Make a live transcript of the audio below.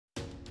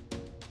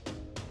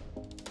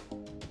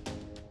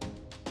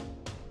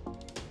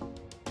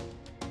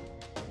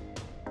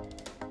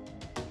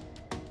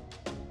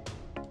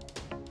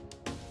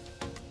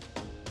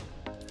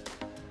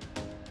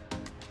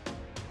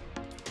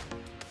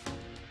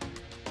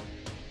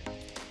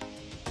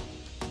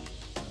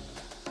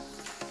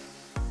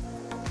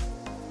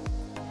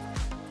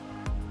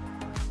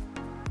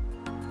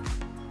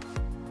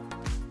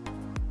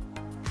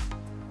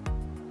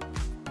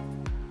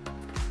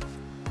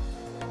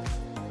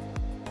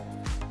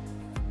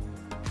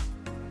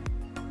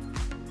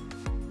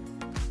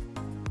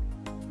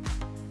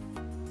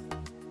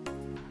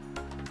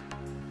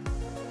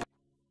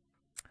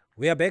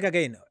We are back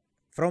again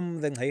from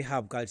the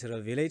Hub Cultural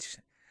Village.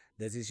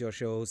 This is your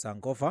show,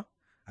 Sankofa.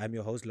 I'm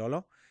your host,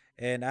 Lolo,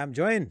 and I'm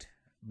joined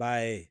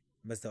by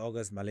Mr.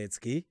 August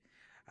Maletzky.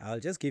 I'll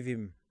just give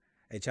him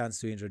a chance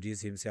to introduce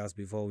himself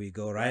before we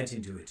go right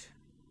into it.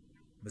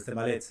 Mr.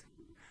 Maletz.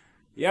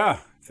 Yeah,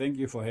 thank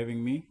you for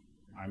having me.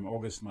 I'm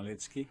August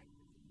Maletzky,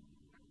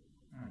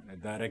 the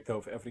Director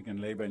of African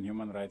Labor and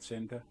Human Rights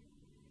Center.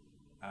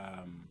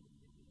 I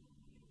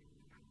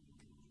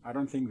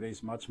don't think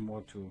there's much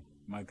more to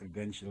my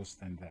credentials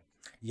than that.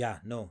 Yeah,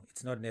 no,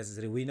 it's not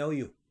necessary. We know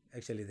you.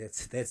 Actually,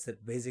 that's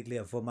basically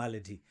a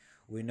formality.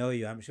 We know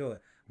you. I'm sure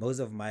most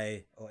of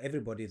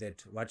everybody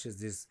that watches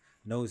this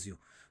knows you.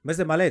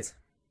 Mr. Maletz,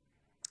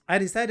 I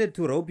decided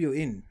to rope you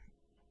in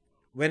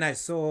when I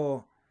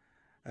saw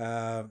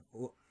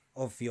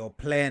of your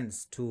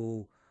plans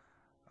to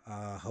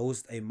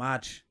host a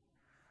march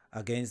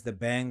against the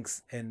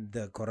banks and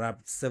the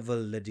corrupt civil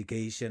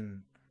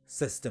litigation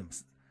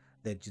systems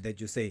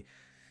that you say.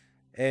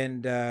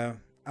 And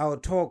our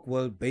talk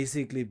will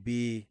basically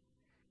be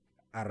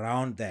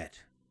around that,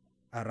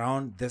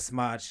 around this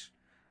march.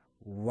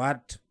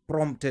 What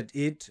prompted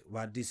it?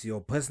 What is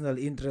your personal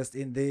interest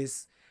in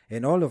this?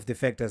 And all of the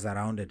factors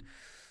around it.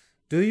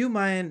 Do you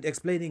mind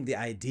explaining the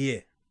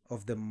idea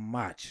of the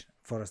march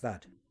for a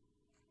start?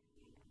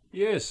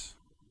 Yes,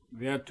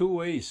 there are two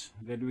ways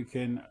that we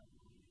can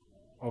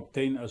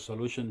obtain a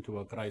solution to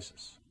a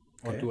crisis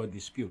or to a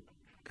dispute.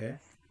 Okay.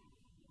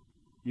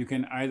 You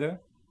can either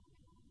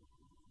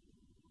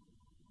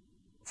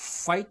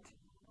fight,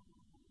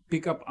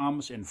 pick up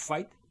arms and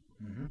fight,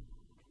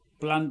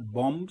 plant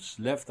bombs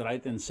left,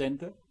 right, and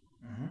center,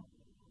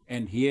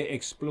 and hear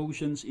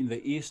explosions in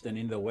the east and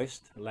in the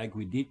west, like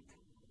we did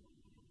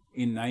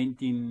in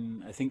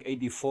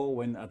 1984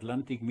 when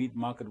Atlantic Meat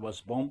Market was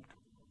bombed,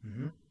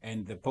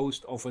 and the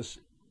post office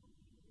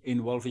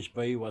in Walfish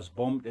Bay was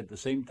bombed at the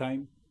same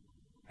time.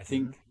 I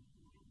think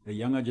the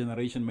younger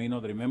generation may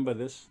not remember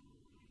this.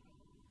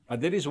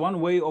 But there is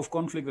one way of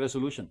conflict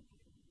resolution.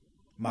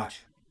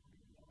 March.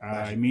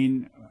 I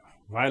mean,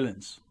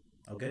 violence.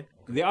 Okay.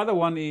 The other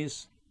one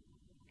is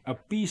a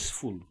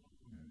peaceful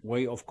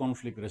way of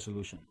conflict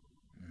resolution.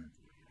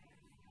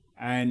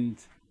 And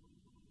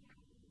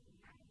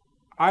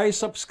I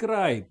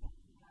subscribe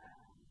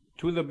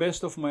to the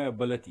best of my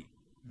ability,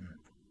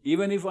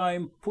 even if I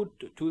am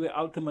put to the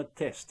ultimate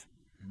test,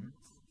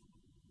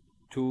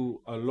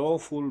 to a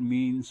lawful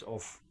means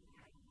of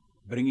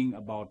bringing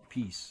about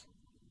peace,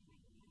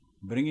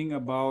 bringing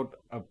about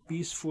a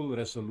peaceful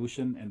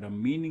resolution and a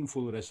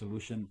meaningful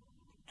resolution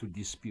to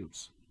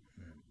disputes.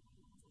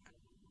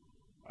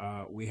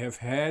 We have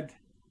had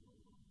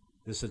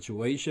the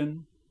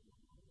situation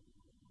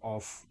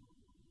of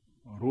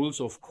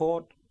rules of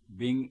court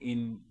being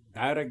in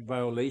direct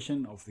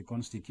violation of the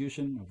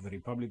Constitution of the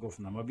Republic of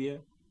Namibia,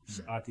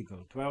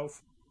 Article 12,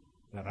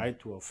 the right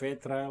to a fair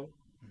trial.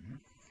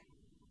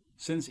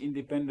 Since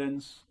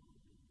independence,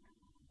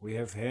 we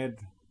have had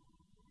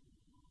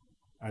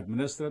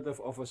administrative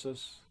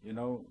officers,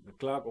 the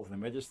clerk of the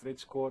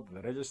magistrates court,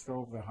 the registrar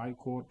of the high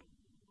court,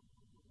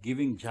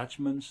 giving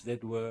judgments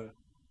that were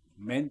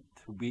meant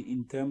to be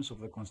in terms of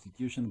the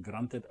Constitution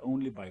granted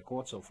only by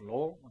courts of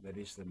law, that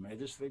is the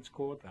magistrates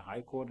court, the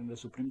high court, and the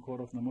Supreme Court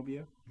of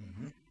Namibia.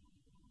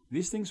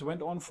 These things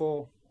went on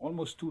for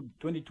almost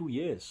 22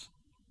 years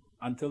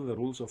until the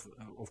rules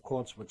of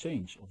courts were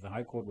changed, of the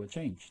high court were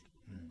changed.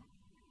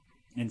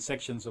 And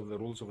sections of the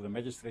rules of the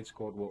magistrates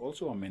court were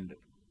also amended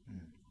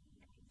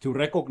to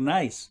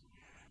recognize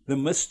the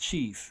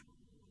mischief,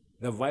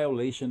 the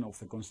violation of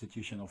the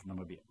Constitution of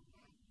Namibia.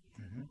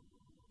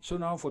 So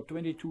now for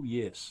 22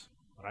 years,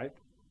 right,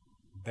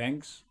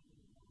 banks,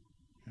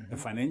 the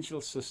financial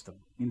system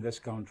in this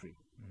country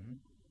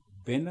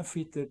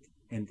benefited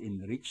and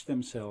enriched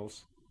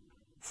themselves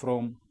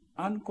from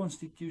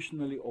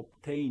unconstitutionally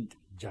obtained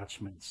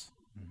judgments,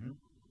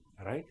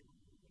 right,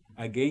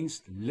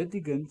 against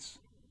litigants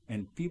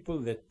and people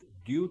that,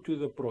 due to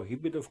the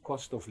prohibitive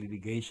cost of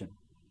litigation,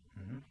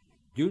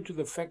 due to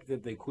the fact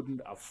that they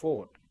couldn't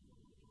afford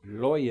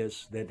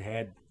lawyers that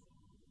had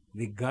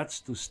the guts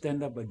to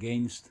stand up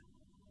against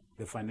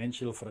the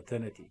financial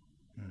fraternity,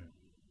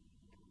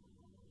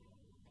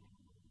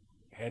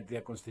 had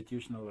their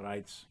constitutional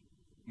rights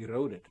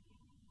eroded.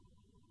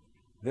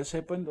 This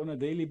happened on a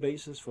daily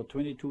basis for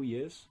 22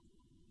 years.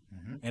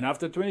 And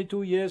after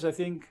 22 years, I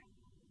think,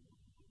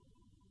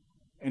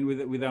 and with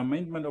the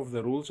amendment of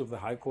the rules of the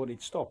High Court,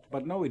 it stopped.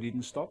 But no, it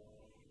didn't stop.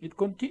 It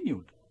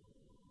continued.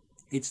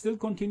 It still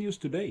continues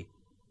today.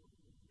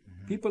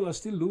 People are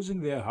still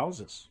losing their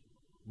houses.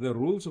 The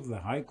rules of the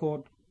High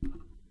Court,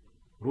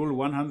 Rule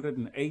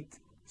 108,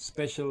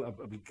 special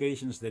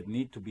applications that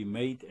need to be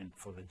made and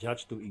for the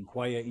judge to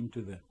inquire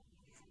into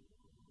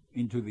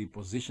the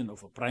position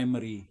of a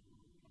primary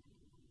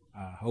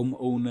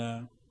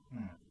homeowner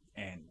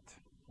and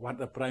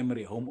what a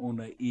primary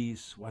homeowner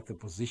is, what the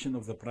position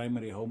of the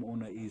primary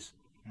homeowner is.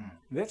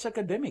 That's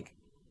academic.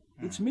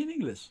 It's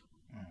meaningless.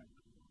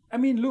 I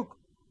mean, look,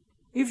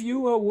 if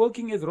you are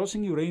working at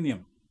Rossing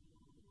Uranium,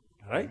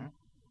 right,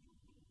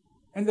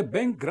 and the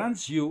bank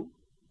grants you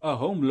a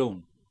home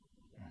loan.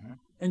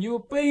 And you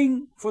were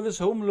paying for this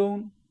home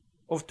loan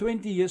of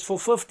 20 years for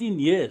 15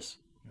 years.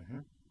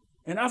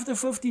 And after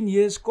 15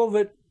 years,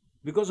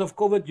 because of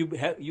COVID,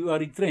 you are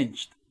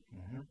retrenched.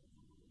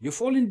 You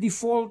fall in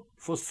default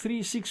for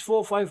 3, 6,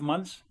 4, 5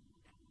 months.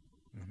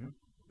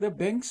 The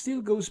bank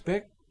still goes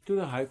back to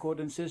the High Court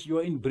and says you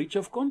are in breach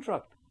of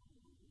contract.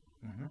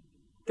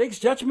 Takes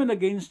judgment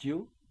against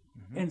you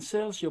and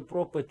sells your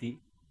property.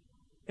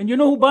 And you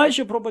know who buys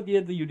your property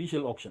at the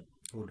judicial auction?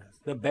 Who does?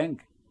 The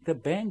bank. The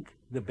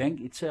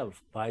bank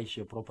itself buys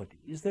your property.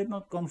 Is that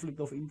not conflict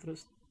of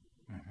interest?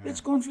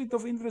 It's conflict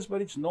of interest,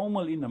 but it's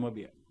normal in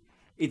Namibia.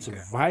 It's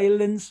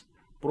violence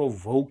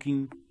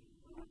provoking,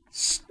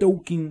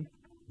 stoking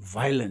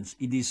violence.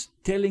 It is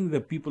telling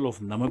the people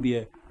of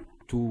Namibia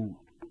to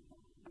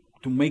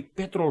make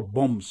petrol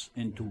bombs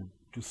and to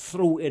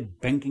throw at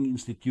banking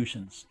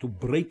institutions, to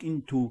break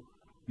into,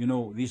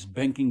 these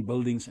banking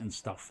buildings and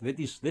stuff.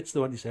 That's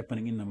what is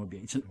happening in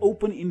Namibia. It's an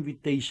open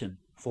invitation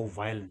for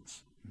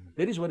violence.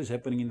 That is what is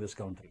happening in this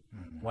country.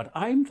 What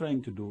I'm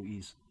trying to do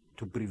is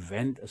to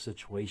prevent a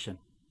situation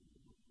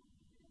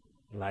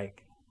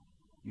like,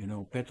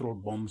 petrol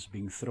bombs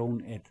being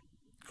thrown at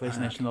First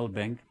National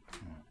Bank,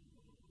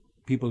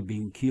 people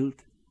being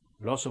killed,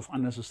 loss of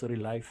unnecessary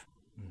life.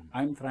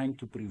 I'm trying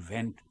to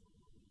prevent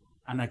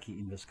anarchy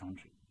in this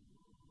country.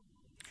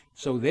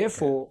 So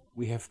therefore,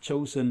 we have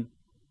chosen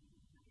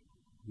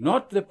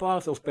not the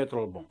path of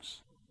petrol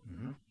bombs,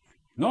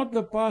 not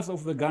the path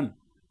of the gun,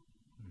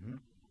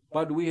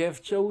 but we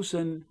have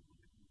chosen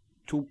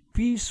to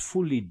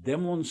peacefully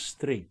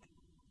demonstrate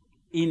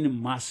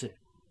in masse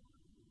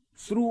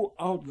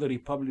throughout the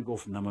Republic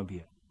of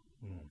Namibia,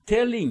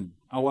 telling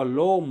our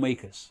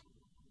lawmakers,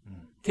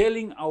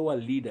 telling our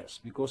leaders,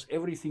 because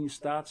everything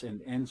starts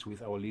and ends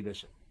with our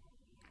leadership,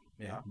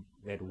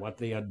 that what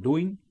they are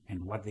doing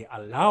and what they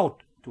allowed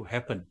to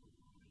happen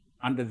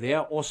under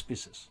their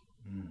auspices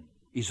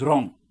is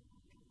wrong.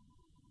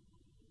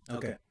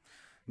 Okay.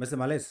 Mr.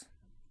 Males,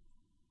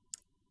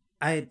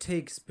 I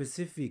take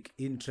specific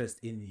interest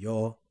in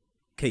your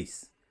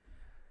case.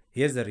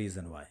 Here's the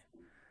reason why.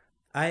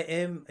 I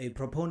am a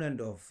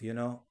proponent of,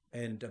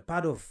 and a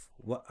part of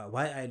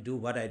why I do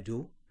what I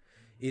do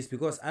is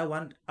because I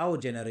want our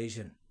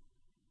generation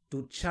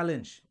to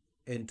challenge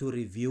and to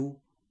review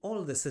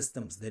all the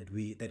systems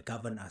that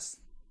govern us.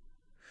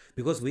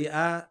 Because we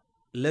are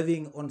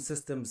living on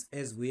systems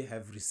as we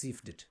have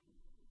received it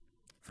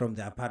from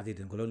the apartheid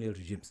and colonial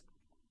regimes,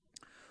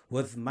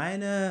 with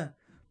minor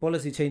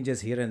policy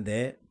changes here and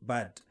there,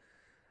 but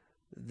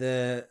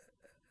the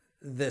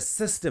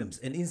systems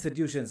and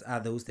institutions are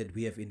those that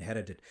we have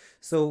inherited.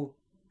 So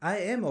I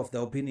am of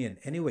the opinion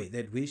anyway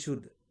that we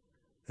should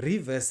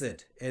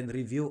revisit and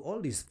review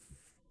all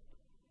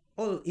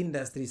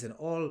industries and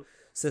all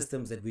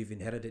systems that we've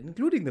inherited,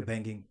 including the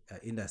banking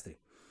industry.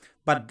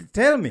 But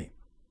tell me,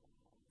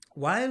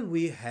 while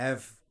we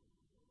have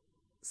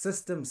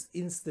systems,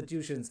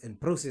 institutions, and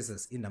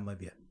processes in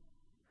Namibia,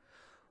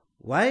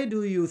 why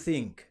do you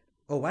think,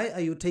 or why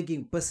are you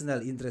taking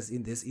personal interest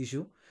in this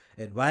issue?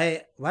 And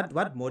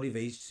what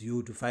motivates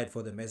you to fight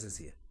for the masses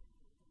here?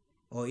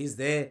 Or is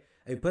there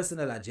a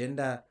personal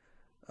agenda?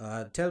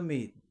 Tell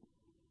me,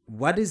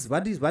 what is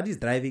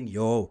driving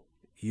your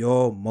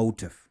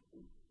motive?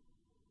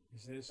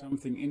 Is there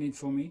something in it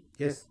for me?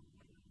 Yes.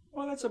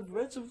 Well, that's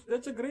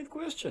a great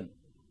question.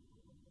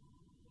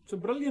 It's a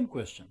brilliant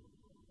question.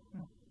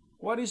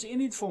 What is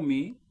in it for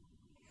me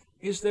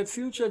is that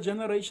future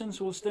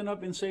generations will stand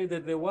up and say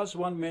that there was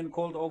one man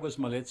called August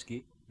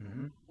Maletzky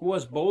who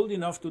was bold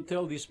enough to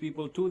tell these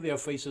people to their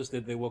faces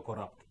that they were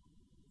corrupt.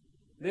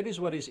 That is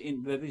what is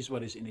in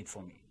it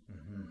for me.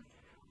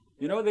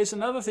 There's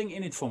another thing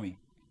in it for me.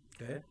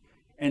 Okay.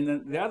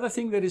 And the other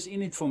thing that is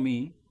in it for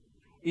me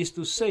is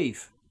to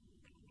save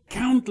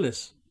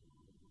countless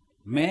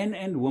men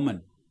and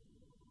women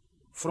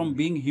from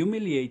being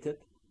humiliated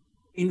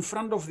in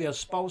front of their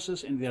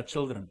spouses and their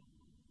children,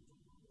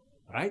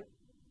 right?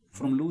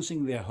 From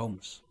losing their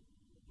homes,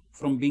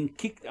 from being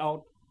kicked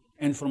out,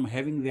 and from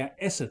having their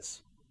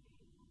assets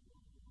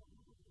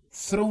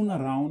thrown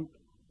around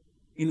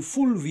in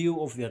full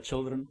view of their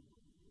children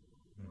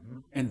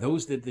and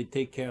those that they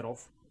take care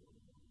of,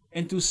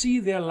 and to see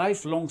their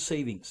lifelong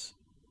savings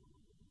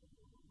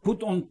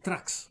put on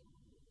trucks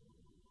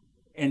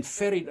and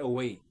ferried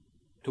away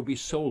to be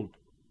sold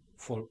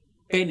for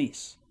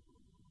pennies.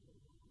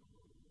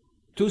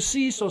 To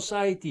see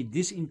society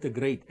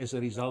disintegrate as a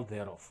result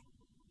thereof.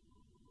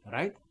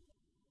 Right?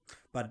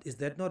 But is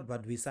that not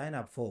what we sign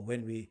up for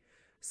when we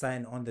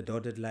sign on the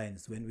dotted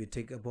lines, when we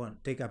take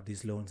up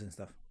these loans and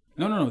stuff?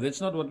 No,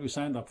 that's not what we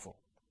signed up for.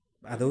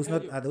 Are those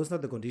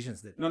not the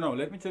conditions that? No,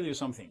 let me tell you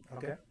something.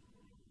 Okay.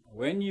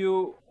 When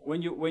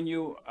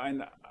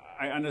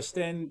I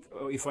understand,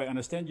 if I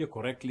understand you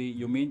correctly,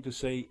 you mean to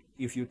say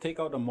if you take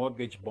out a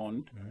mortgage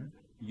bond,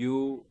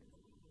 you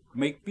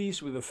make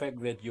peace with the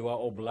fact that you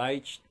are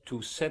obliged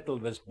to settle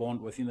this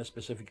bond within a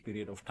specific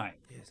period of time.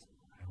 Yes.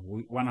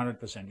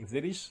 100%. If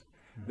that is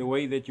the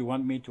way that you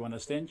want me to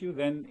understand you,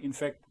 then in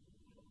fact,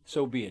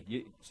 so be it.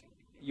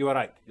 You are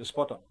right. You're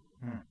spot on.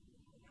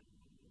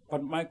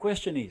 But my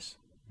question is,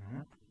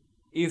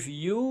 if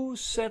you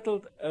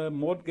settled a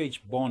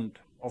mortgage bond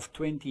of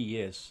 20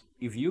 years,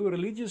 if you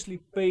religiously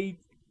paid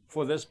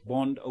for this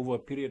bond over a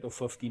period of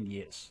 15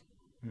 years,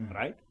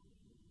 right?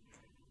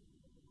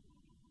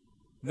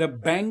 The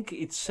bank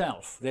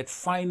itself that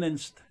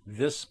financed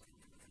this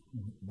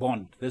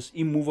bond, this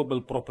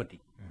immovable property,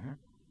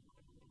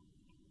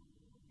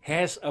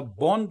 has a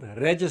bond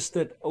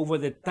registered over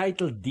the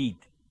title deed.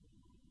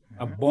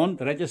 A bond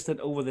registered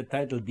over the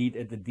title deed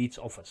at the deeds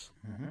office.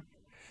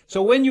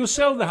 So when you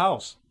sell the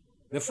house,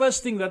 the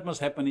first thing that must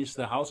happen is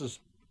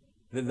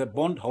the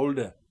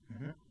bondholder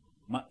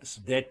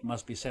debt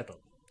must be settled.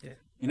 Yeah.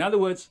 In other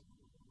words,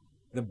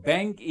 the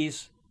bank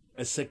is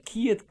a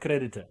secured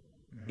creditor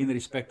in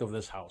respect of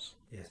this house.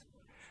 Yes.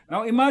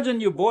 Now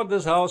imagine you bought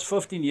this house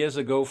 15 years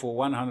ago for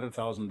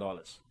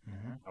 $100,000.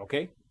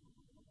 Okay?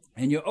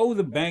 And you owe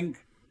the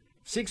bank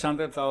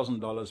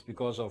 $600,000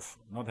 because of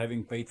not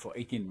having paid for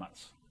 18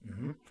 months.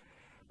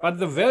 But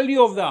the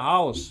value of the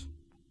house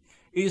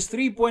is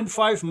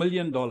 $3.5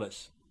 million.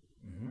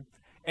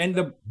 And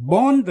the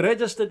bond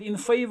registered in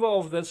favor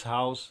of this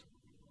house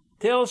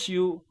tells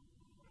you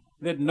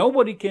that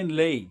nobody can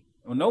lay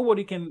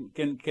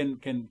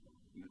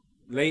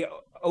lay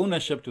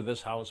ownership to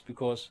this house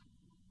because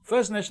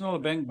First National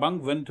Bank,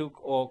 Bank Windhoek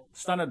or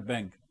Standard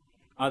Bank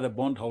are the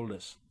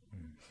bondholders,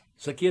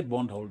 secured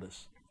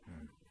bondholders.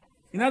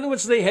 In other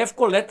words, they have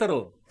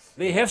collateral,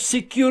 they have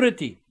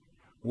security.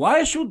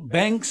 Why should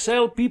banks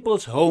sell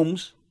people's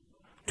homes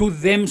to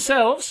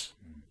themselves,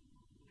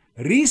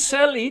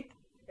 resell it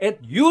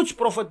at huge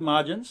profit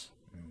margins,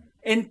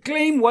 and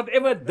claim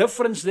whatever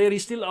difference there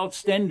is still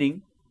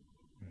outstanding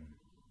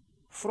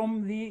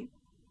from the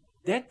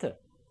debtor?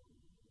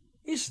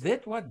 Is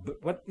that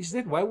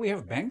why we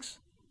have banks?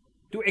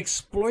 To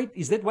exploit?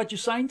 Is that what you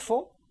signed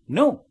for?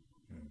 No.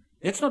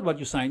 That's not what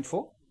you signed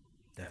for.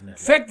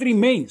 Definitely. Fact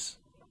remains,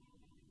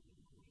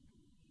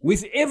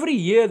 with every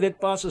year that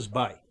passes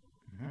by,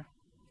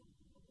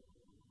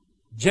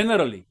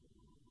 generally,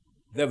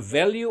 the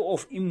value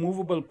of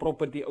immovable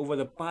property over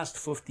the past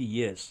 50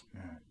 years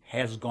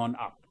has gone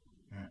up.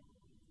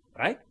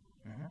 Right?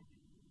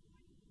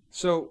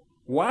 So,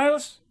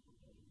 whilst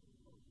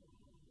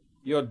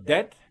your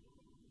debt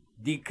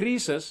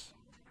decreases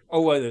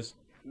over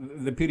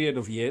the period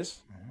of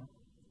years,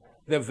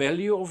 the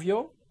value of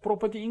your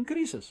property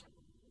increases.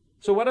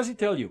 So what does it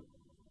tell you?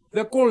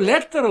 The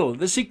collateral,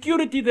 the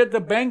security that the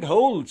bank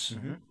holds,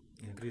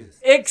 Increases.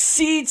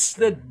 exceeds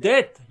the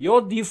debt,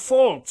 your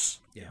defaults,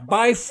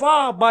 by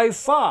far.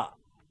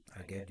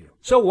 I get you.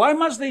 So why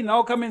must they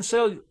now come and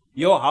sell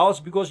your house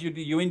because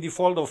you're in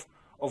default of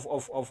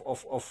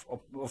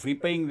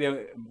repaying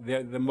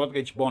the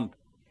mortgage bond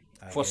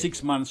for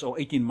 6 months or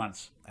 18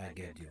 months? I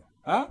get you.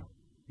 Huh?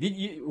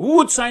 Who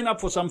would sign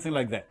up for something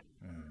like that?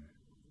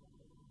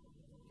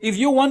 If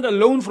you want a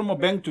loan from a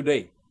bank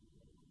today,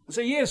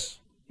 say yes.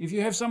 If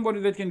you have somebody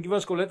that can give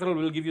us collateral,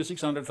 we'll give you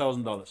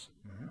 $600,000.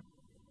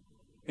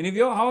 And if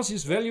your house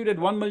is valued at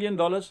 $1 million,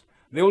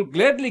 they will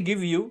gladly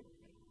give you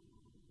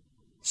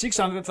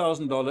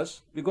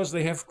 $600,000 because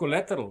they have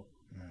collateral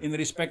in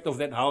respect of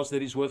that house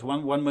that is worth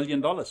 $1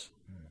 million.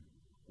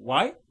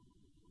 Why?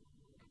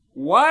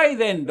 Why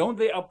then don't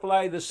they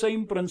apply the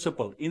same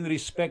principle in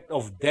respect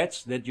of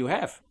debts that you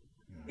have?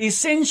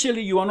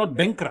 Essentially, you are not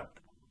bankrupt.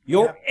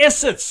 Your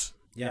assets,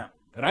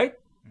 right?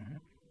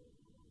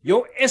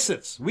 Your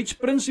assets, which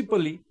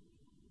principally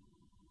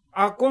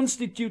are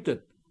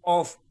constituted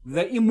of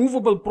the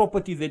immovable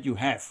property that you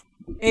have,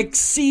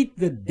 exceed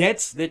the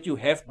debts that you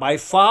have by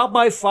far.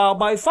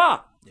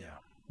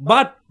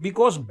 But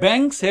because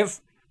banks have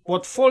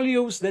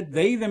portfolios that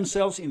they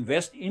themselves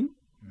invest in,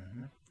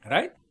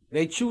 right?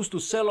 They choose to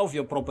sell off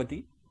your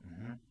property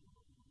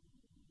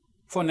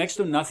for next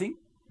to nothing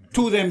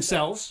to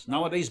themselves.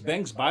 Nowadays,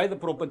 banks buy the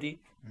property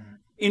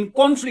in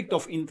conflict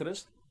of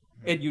interest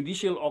at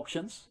judicial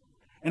auctions.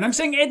 And I'm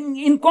saying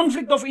in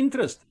conflict of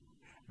interest.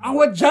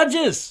 Our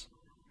judges,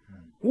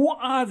 who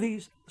are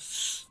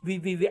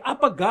the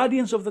upper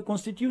guardians of the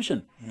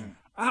Constitution,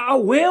 are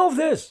aware of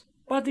this,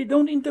 but they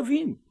don't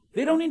intervene.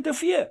 They don't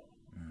interfere.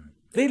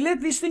 They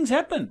let these things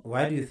happen.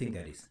 Why do you think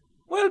that is?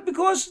 Well,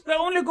 because the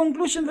only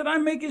conclusion that I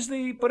make is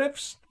they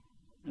perhaps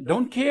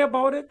don't care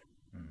about it.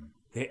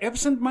 They're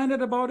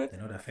absent-minded about it.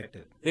 They're not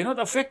affected. They're not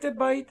affected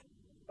by it.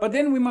 But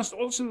then we must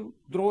also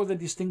draw the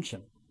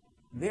distinction.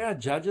 There are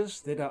judges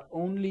that are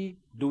only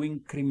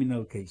doing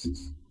criminal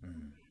cases.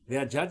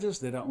 There are judges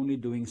that are only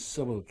doing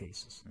civil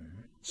cases.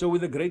 So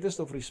with the greatest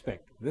of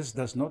respect, this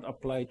does not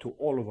apply to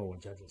all of our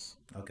judges.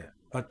 Okay.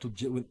 But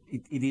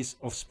it is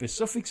of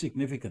specific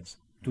significance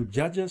to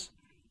judges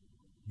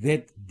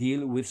that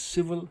deal with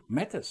civil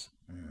matters.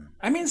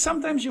 I mean,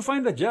 sometimes you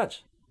find a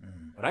judge,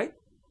 right,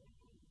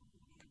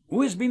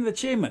 who has been the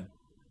chairman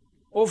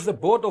of the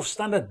board of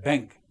Standard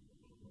Bank.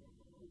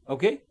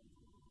 Okay?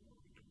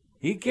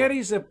 He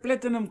carries a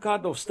platinum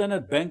card of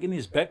Standard Bank in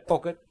his back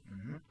pocket,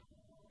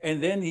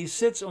 and then he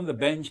sits on the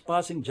bench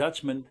passing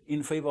judgment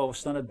in favor of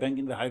Standard Bank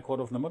in the High Court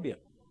of Namibia.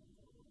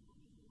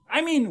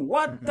 I mean,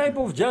 what type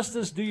of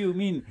justice do you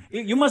mean?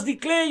 You must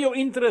declare your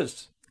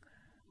interests.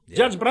 Yeah.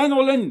 Judge Brian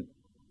Olin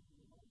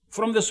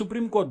from the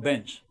Supreme Court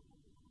bench,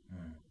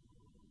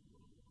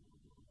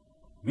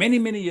 many,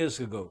 many years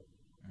ago,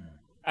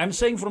 I'm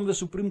saying from the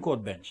Supreme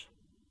Court bench,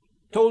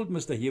 told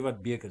Mr.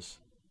 Hewat Bekes,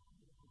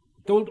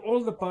 told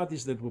all the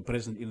parties that were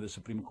present in the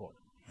Supreme Court,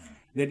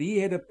 that he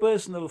had a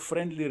personal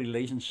friendly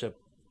relationship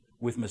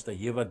with Mr.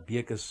 Hewat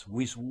Bekes,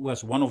 who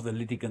was one of the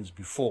litigants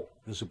before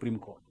the Supreme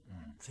Court,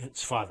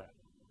 his father.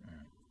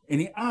 And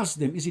he asked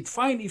them, is it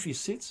fine if he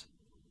sits?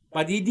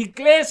 But he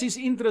declares his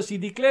interest, he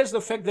declares the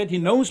fact that he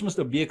knows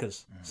Mr.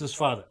 Bekes, his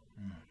father.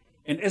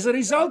 And as a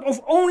result of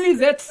only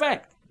that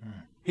fact,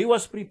 he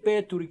was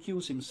prepared to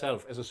recuse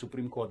himself as a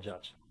Supreme Court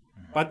judge.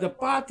 But the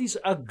parties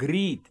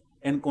agreed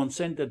and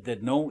consented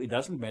that no, it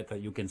doesn't matter,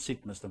 you can sit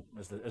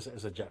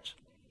as a judge.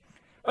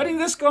 But in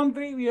this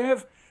country, we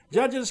have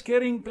judges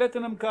carrying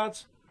platinum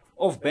cards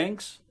of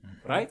banks,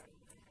 right?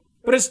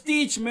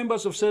 Prestige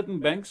members of certain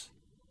banks,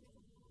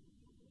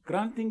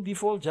 granting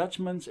default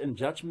judgments and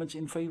judgments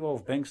in favor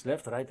of banks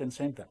left, right, and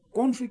center.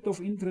 Conflict of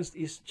interest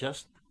is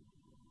just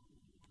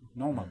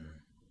normal.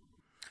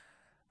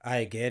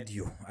 I get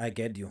you.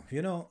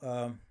 You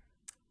know,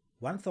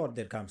 one thought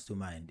that comes to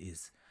mind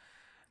is,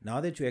 now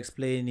that you're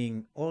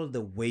explaining all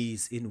the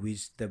ways in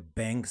which the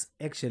banks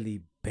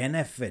actually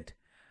benefit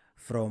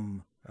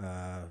from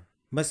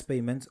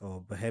mispayments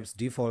or perhaps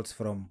defaults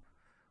from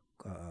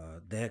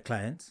their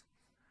clients,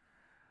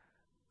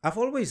 I've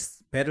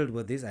always battled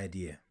with this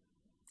idea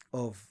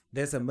of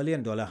there's $1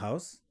 million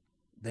house,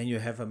 then you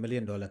have $1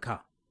 million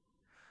car.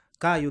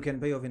 Car you can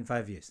pay off in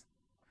 5 years.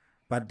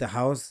 But the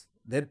house,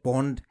 that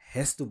bond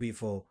has to be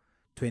for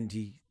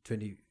 20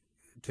 to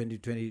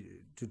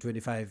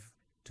 25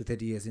 to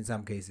 30 years in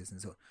some cases. And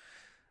so,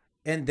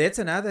 and that's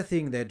another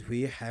thing that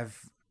we have,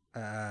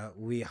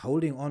 we're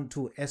holding on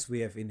to as we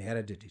have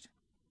inherited it.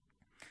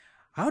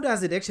 How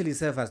does it actually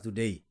serve us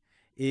today?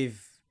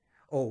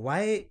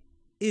 Why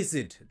is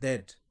it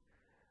that,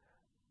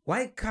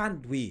 why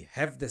can't we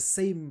have the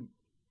same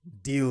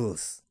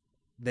deals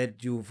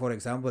that you, for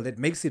example, that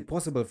makes it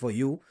possible for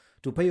you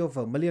to pay off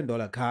 $1 million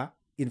car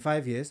in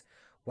 5 years?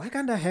 Why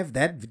can't I have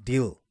that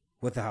deal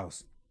with the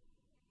house?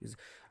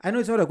 I know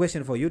it's not a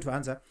question for you to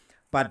answer,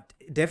 but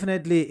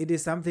definitely it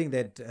is something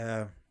that,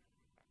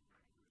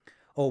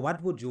 or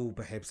what would you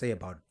perhaps say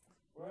about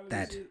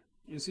that?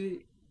 You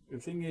see, the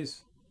thing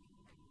is,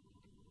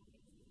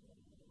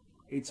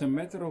 it's a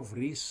matter of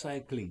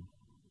recycling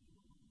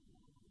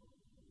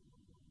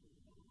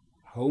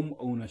home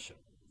ownership,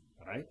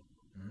 right?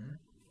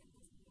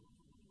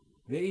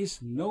 There is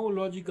no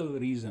logical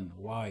reason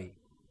why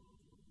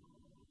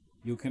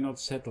you cannot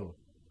settle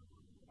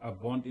a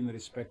bond in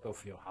respect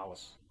of your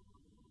house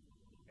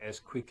as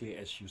quickly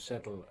as you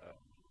settle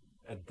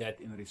a debt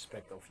in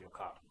respect of your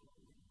car.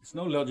 There's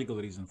no logical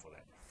reason for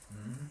that.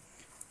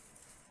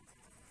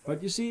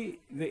 But you see,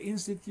 the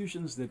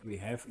institutions that we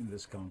have in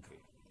this country,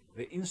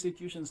 the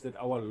institutions that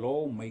our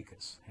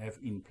lawmakers have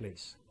in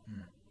place,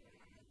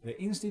 the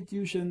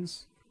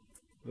institutions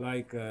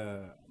like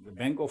the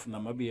Bank of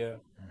Namibia,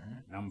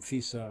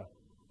 NAMFISA,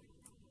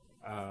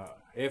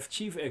 have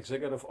chief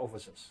executive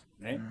officers.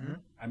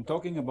 I'm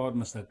talking about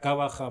Mr.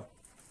 Kawagap,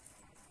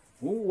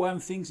 who one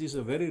thinks is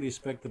a very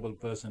respectable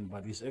person,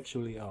 but is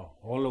actually a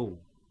hollow,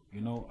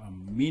 a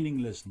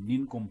meaningless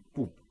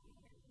nincompoop.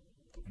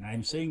 And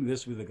I'm saying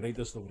this with the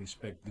greatest of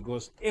respect,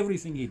 because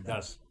everything he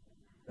does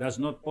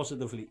not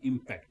positively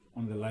impact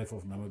on the life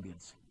of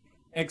Namibians.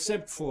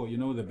 Except for,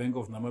 the Bank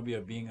of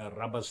Namibia being a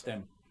rubber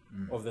stamp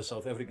of the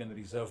South African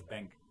Reserve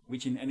Bank,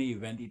 which in any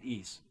event it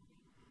is.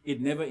 It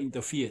never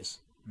interferes.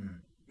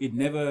 It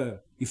never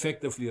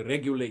effectively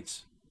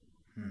regulates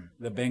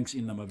the banks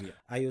in Namibia.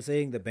 Are you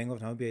saying the Bank of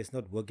Namibia is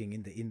not working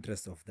in the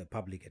interest of the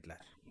public at large?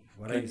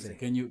 What are you saying?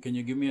 Can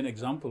you give me an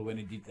example when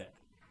it did that?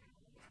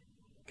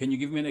 Can you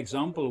give me an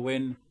example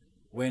when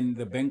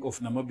the Bank of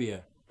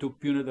Namibia took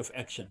punitive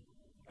action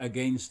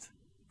against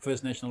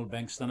First National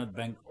Bank, Standard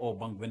Bank, or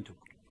Bank Windhoek?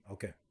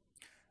 Okay.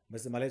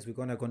 Mr. Maletzky, we're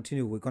going to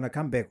continue. We're going to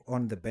come back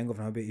on the Bank of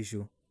Namibia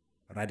issue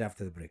right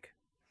after the break.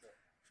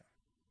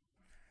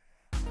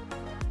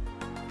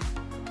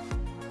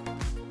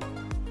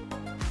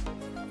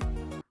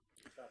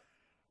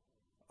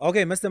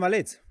 Okay, Mr.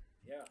 Maletzky,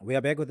 we are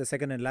back with the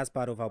second and last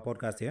part of our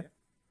podcast here.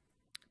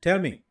 Tell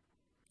me,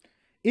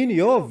 in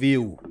your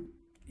view,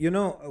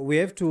 we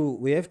have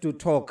to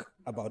talk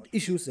about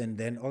issues and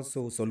then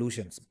also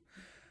solutions,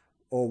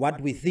 or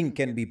what we think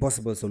can be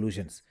possible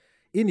solutions.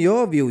 In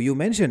your view, you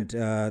mentioned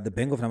the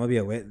Bank of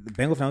Namibia, where the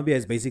Bank of Namibia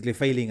is basically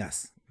failing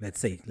us. Let's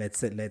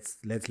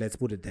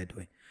put it that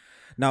way.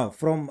 Now,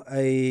 from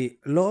a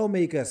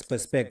lawmaker's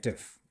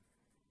perspective,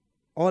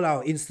 all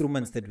our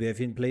instruments that we have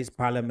in place,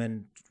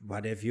 Parliament,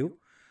 what have you,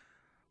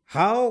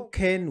 how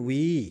can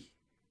we,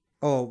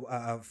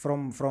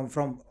 from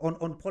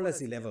on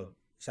policy level,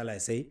 shall I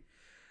say,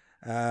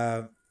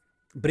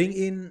 bring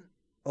in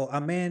or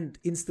amend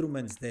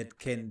instruments that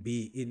can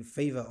be in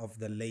favor of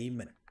the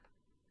layman,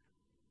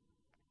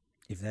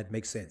 if that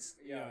makes sense?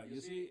 Yeah, you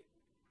see,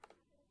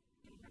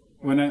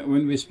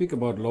 when we speak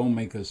about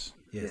lawmakers,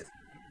 Yes.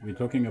 we're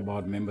talking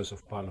about members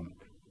of parliament.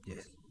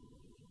 Yes.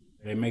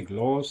 They make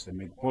laws, they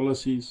make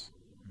policies,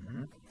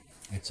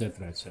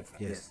 etc., etc.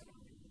 Yes.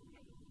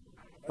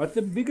 But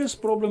the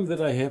biggest problem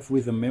that I have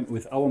with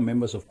with our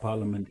members of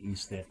parliament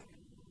is that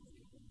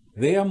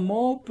they are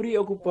more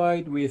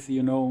preoccupied with,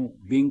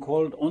 being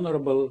called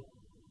honorable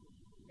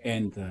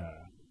and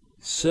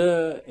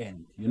sir,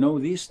 and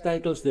these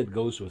titles that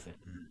goes with it.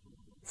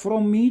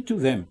 From me to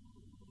them,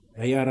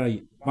 they are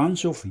a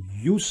bunch of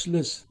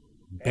useless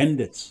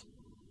bandits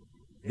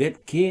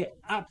that care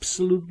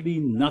absolutely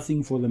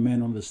nothing for the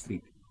man on the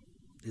street.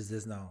 Is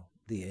this now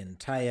the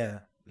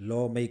entire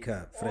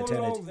lawmaker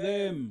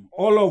fraternity?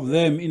 All of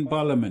them in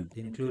parliament,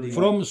 Including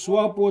from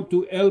SWAPO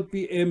to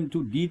LPM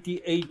to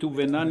DTA to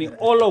Venani,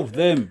 all of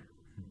them.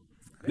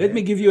 Okay. Let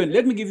me give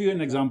you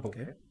an example.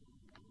 Okay.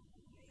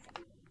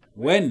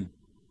 When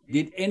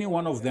did any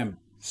one of them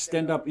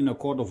stand up in a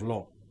court of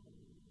law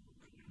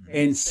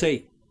and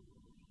say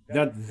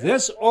that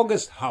this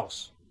August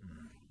House,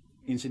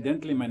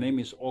 incidentally, my name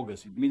is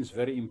August, it means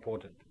very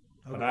important,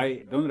 but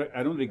I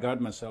don't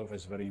regard myself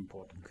as very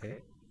important. Okay.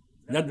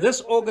 That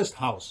this August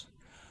House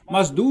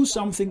must do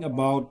something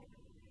about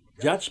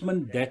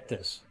judgment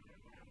debtors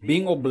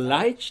being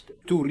obliged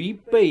to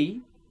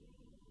repay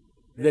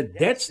the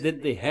debts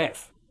that they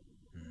have,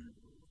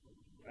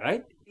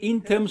 right,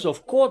 in terms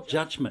of court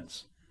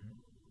judgments,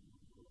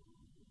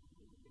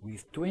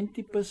 with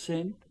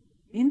 20%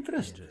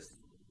 interest.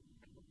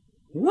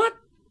 What?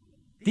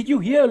 Did you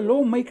hear a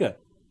lawmaker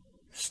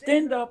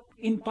stand up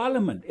in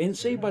parliament and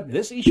say, but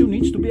this issue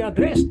needs to be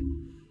addressed?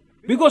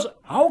 Because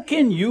how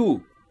can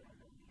you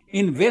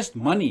invest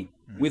money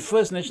with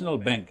First National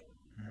Bank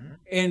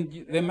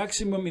and the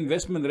maximum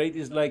investment rate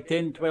is like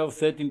 10, 12,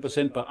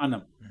 13% per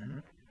annum?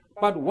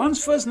 But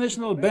once First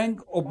National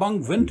Bank or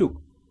Bank Windhoek,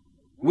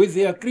 with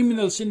their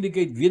criminal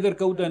syndicate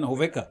Wederkoude and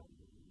Hoveka,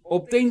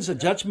 obtains a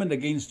judgment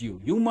against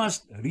you, you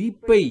must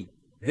repay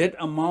that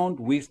amount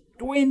with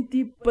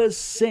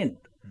 20%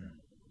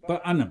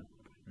 per annum.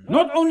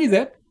 Not only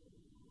that,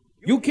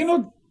 you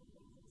cannot,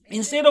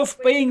 instead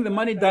of paying the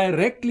money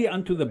directly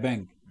unto the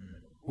bank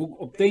who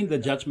obtained the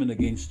judgment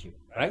against you,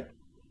 right?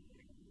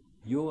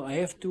 You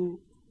have to,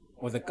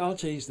 or the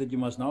culture is that you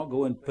must now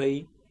go and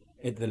pay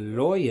at the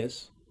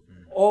lawyers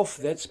of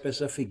that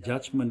specific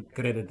judgment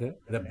creditor,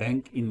 the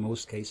bank in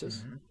most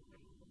cases.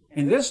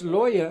 And this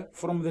lawyer,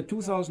 from the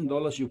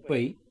 $2,000 you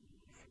pay,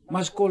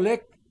 must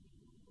collect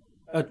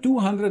a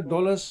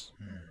 $200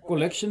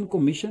 collection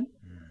commission,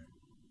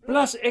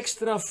 plus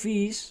extra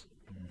fees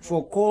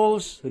for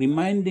calls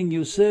reminding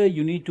you, sir,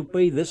 you need to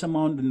pay this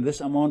amount and this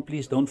amount,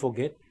 please don't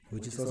forget.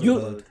 Which is also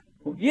billed.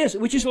 Yes,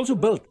 which is also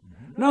billed.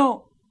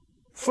 Now,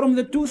 from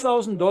the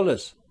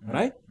 $2,000,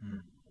 right?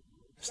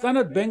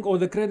 Standard Bank or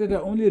the creditor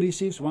only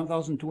receives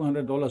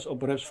 $1,200 or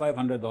perhaps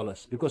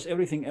 $500 because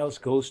everything else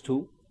goes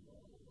to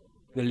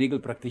the legal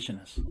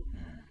practitioners.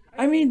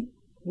 I mean,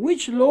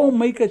 which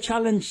lawmaker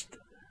challenged?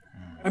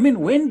 I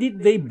mean, when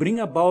did they bring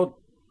about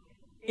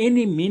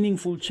any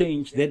meaningful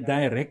change that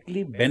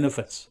directly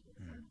benefits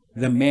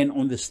the man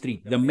on the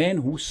street, the man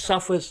who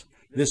suffers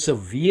the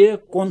severe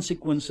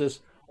consequences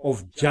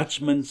of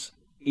judgments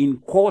in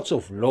courts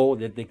of law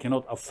that they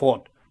cannot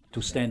afford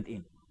to stand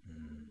in?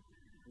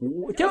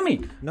 Tell me,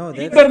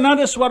 did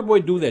Bernardo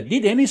Swartboy do that?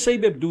 Did Henny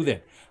Seibeb do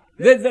that?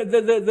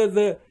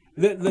 The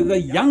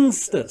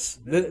youngsters,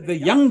 the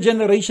young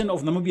generation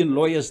of Namibian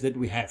lawyers that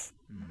we have,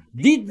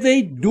 did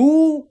they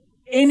do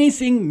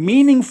anything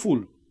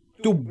meaningful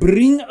to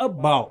bring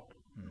about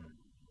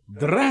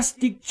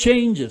drastic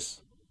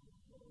changes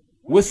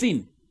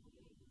within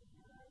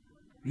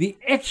the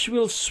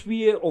actual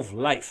sphere of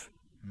life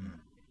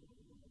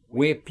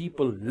where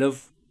people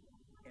live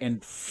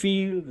and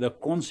feel the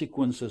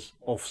consequences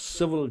of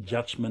civil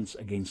judgments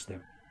against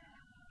them?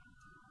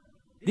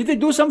 Did they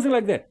do something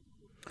like that?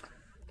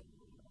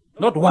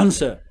 Not one,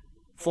 sir.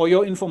 For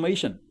your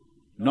information,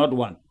 not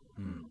one.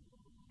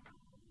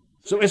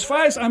 So as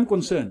far as I'm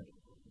concerned,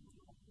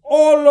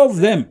 all of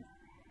them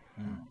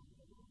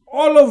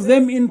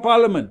in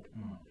parliament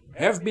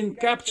have been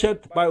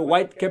captured by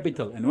white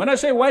capital. And when I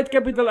say white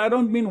capital, I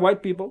don't mean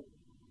white people.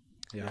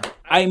 Yeah.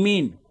 I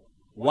mean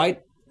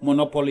white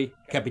monopoly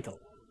capital.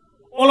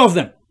 All of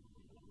them.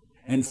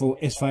 And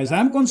as far as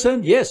I'm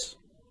concerned, yes,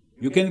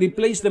 you can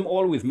replace them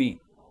all with me.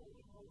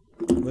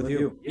 With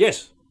you?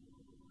 Yes.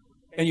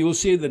 And you will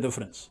see the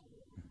difference.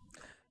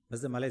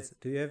 Mr. Maletzky,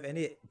 do you have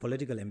any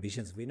political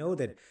ambitions? We know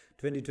that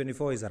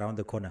 2024 is around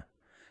the corner.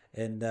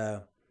 And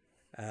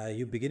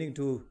you're beginning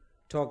to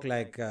talk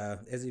like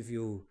as if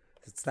you're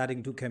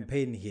starting to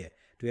campaign here.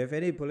 Do you have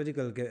any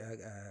political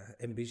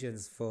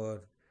ambitions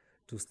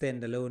to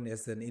stand alone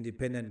as an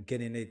independent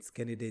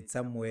candidate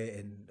somewhere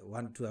and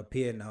want to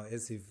appear now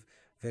as if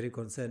very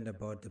concerned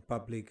about the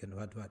public and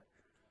what?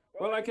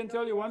 Well, I can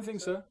tell you one thing,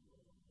 sir.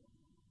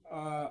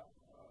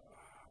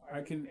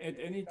 I can at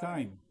any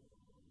time,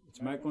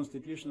 it's my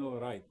constitutional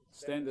right,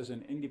 stand as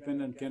an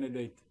independent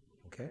candidate.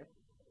 Okay.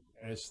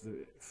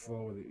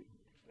 For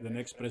the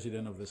next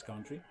president of this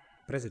country.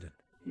 President?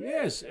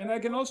 Yes, and I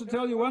can also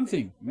tell you one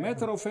thing,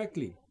 matter of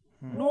factly,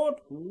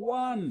 not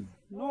one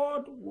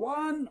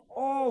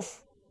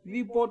of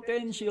the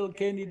potential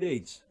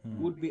candidates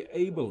would be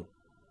able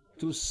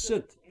to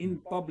sit in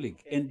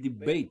public and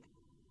debate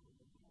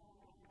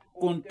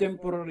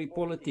contemporary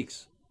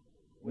politics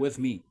with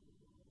me.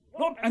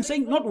 I'm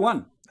saying not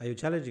one. Are you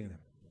challenging them?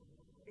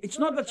 It's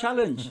not a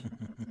challenge.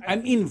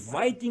 I'm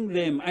inviting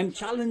them. I'm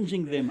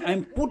challenging them.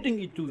 I'm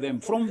putting it to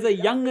them from the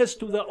youngest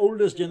to the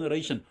oldest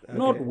generation. Okay.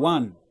 Not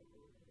one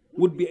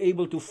would be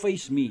able to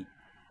face me.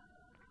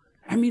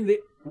 I mean,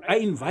 I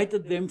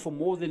invited them for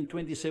more than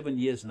 27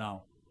 years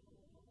now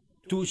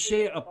to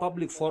share a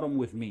public forum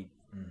with me,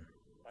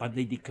 but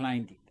they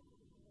declined it.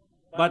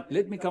 But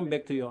let me come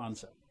back to your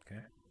answer.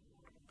 Okay.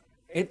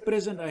 At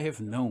present, I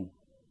have no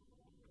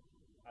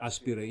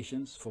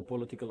aspirations for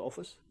political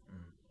office.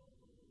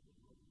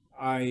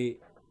 I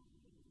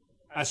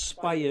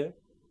aspire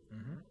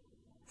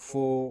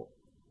for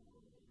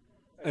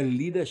a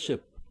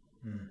leadership,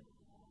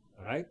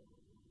 right,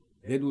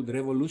 that would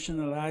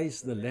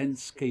revolutionize the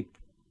landscape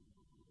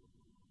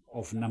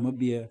of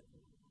Namibia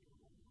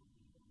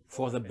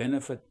for the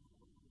benefit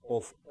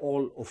of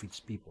all of its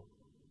people.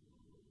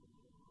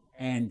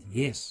 And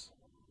yes,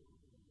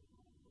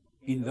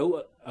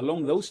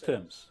 along those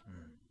terms,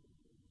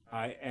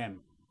 I am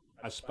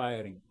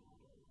aspiring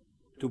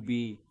to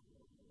be,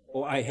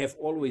 or I have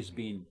always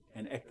been,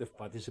 an active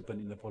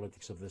participant in the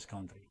politics of this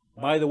country.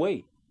 By the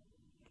way,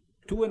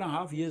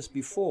 2.5 years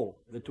before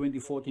the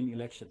 2014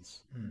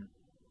 elections,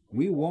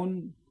 we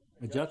won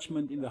a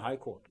judgment in the High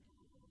Court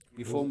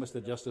before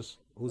Mr. Justice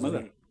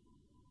Miller.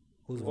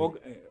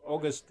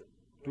 August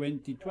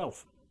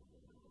 2012.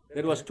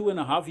 That was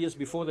 2.5 years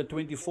before the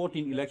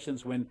 2014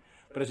 elections when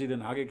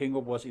President Hage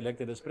Geingob was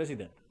elected as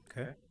president.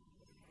 Okay.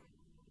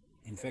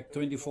 In fact,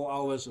 24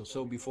 hours or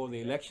so before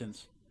the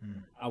elections,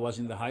 I was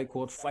in the High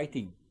Court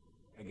fighting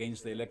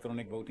against the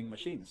electronic voting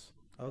machines.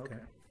 Okay.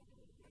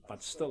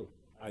 But still,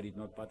 I did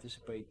not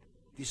participate,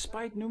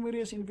 despite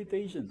numerous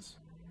invitations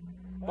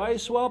by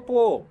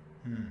SWAPO,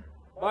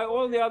 by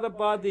all the other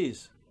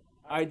parties.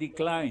 I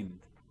declined.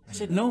 I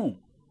said, no,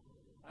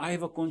 I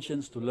have a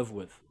conscience to live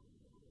with,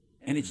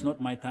 and it's not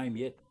my time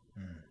yet.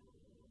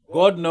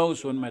 God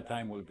knows when my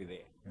time will be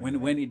there, when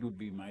it would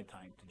be my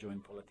time to join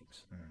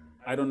politics.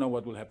 I don't know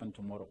what will happen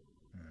tomorrow.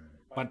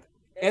 But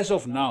as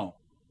of now,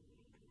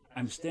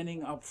 I'm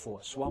standing up for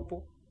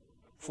SWAPO,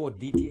 for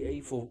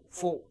DTA,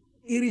 for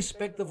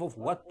irrespective of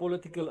what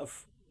political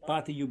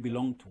party you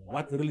belong to,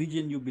 what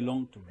religion you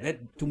belong to.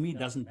 That to me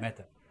doesn't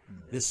matter.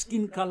 The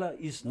skin color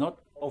is not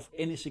of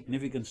any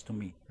significance to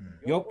me.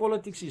 Your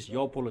politics is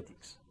your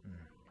politics.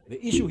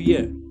 The issue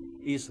here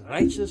is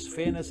righteous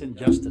fairness and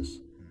justice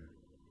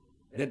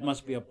that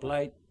must be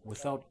applied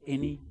without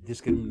any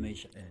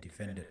discrimination. And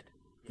defended.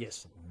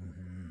 Yes.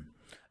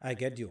 I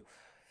get you.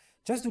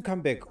 Just to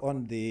come back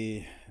on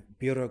the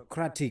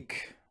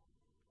bureaucratic,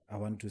 I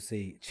want to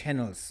say,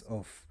 channels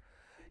of,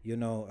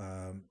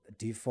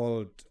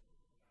 default.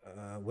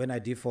 When I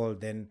default,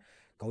 then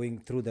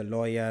going through the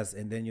lawyers,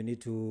 and then you need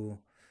to,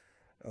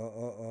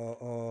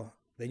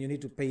 then you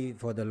need to pay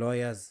for the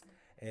lawyers,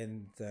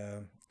 and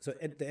so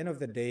at the end of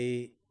the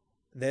day,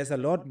 there's a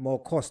lot more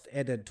cost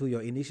added to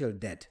your initial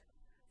debt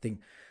thing.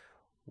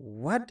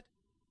 What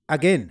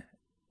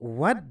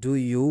do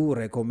you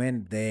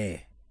recommend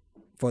there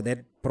for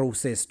that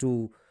process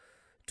to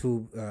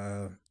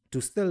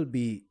still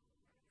be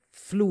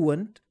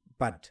fluent,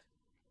 but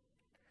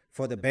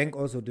for the bank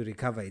also to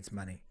recover its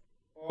money?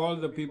 All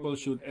the people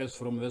should, as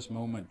from this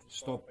moment,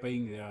 stop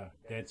paying their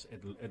debts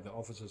at the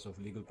offices of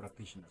legal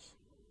practitioners.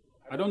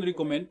 I don't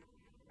recommend,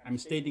 I'm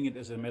stating it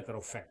as a matter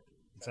of fact.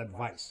 It's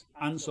advice,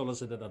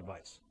 unsolicited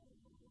advice.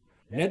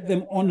 Let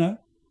them honor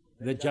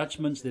the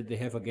judgments that they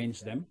have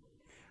against them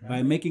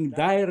by making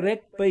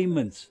direct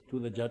payments to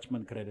the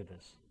judgment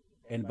creditors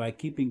and by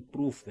keeping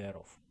proof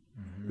thereof.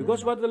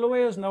 Because what the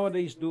lawyers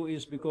nowadays do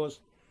is, because,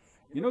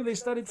 they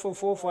studied for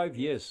 4 or 5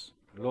 years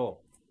law,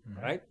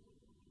 right?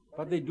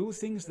 But they do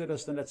things that a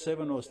standard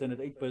 7 or standard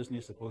 8 person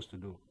is supposed to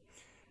do.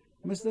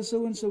 Mr.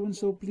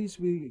 So-and-so, please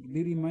be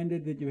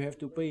reminded that you have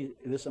to pay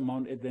this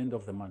amount at the end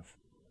of the month.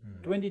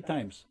 20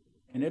 times.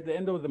 And at the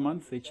end of the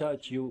month, they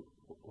charge you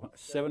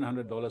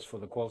 $700 for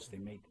the calls they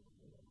made.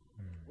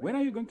 When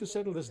are you going to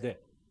settle this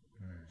debt?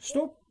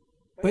 Stop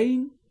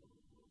paying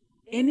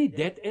any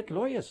debt at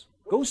lawyers.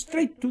 Go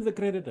straight to the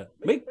creditor.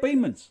 Make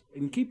payments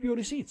and keep your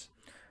receipts.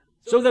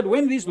 So that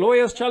when these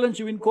lawyers challenge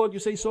you in court, you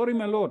say, sorry,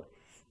 my lord,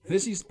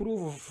 this is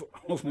proof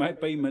of my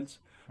payments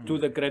to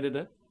the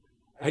creditor.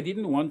 I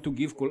didn't want to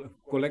give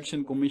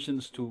collection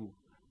commissions to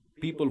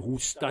people who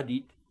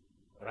studied,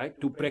 right,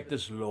 to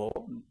practice law.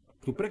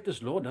 To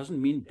practice law doesn't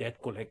mean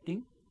debt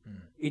collecting.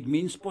 It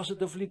means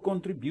positively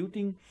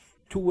contributing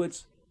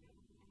towards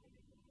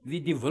the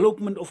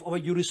development of our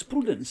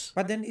jurisprudence.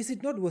 But then is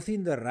it not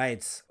within the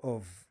rights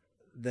of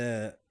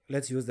the,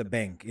 let's use the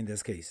bank in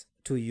this case,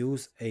 to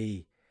use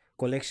a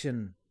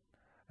collection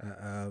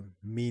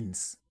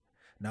means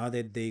now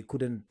that they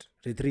couldn't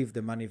retrieve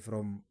the money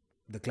from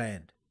the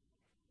client?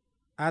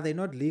 Are they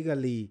not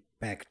legally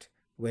backed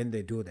when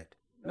they do that.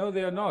 No,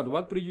 they are not.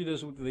 What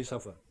prejudice would they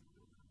suffer?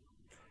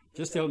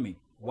 Just tell me,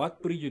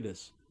 what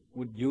prejudice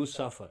would you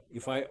suffer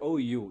if I owe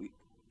you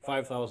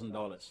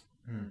 $5,000,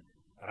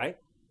 right?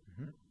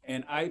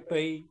 And I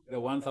pay the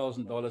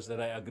 $1,000 that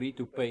I agree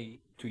to pay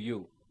to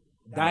you,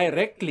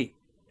 directly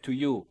to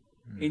you,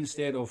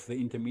 instead of the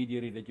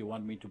intermediary that you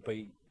want me to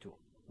pay to?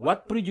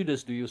 What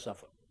prejudice do you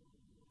suffer?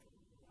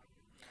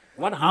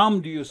 What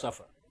harm do you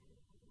suffer?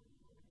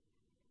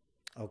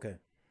 Okay.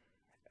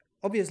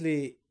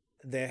 Obviously,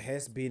 there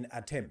has been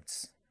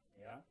attempts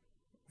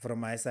from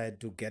my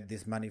side to get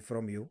this money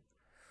from you,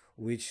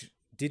 which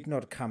did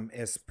not come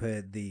as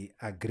per the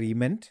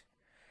agreement,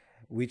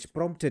 which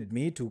prompted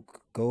me to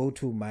go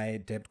to my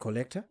debt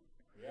collector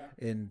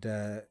and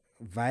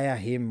via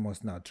him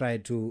must now try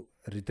to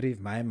retrieve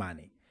my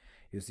money.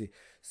 You see,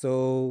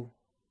 so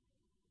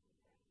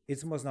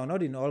it's most now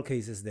not in all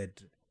cases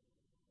that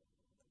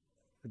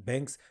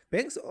banks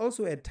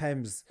also at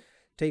times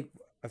take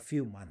a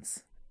few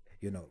months,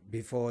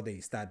 before they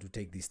start to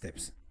take these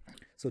steps.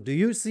 So do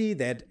you see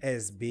that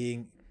as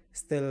being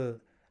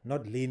still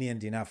not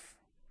lenient enough,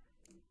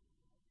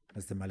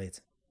 Mr.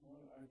 Maletzky?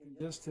 I can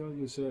just tell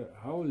you, sir,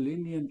 how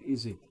lenient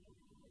is it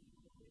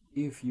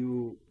if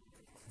you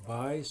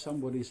buy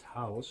somebody's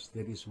house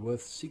that is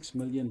worth $6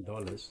 million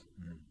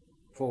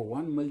for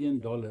 $1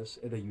 million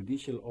at a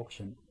judicial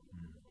auction,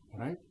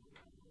 right?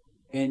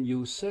 And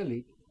you sell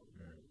it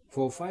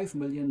for $5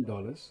 million,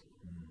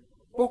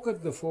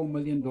 pocket the $4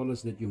 million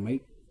that you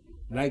make,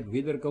 like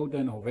Wiederkouter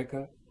and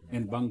Hoveka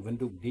and Bank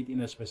Windhoek did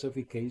in a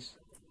specific case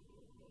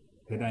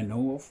that I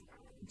know of.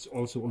 It's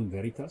also on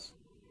Veritas.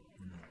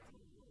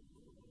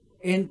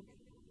 And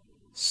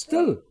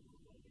still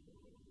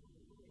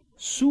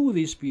sue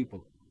these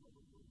people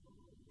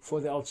for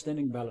the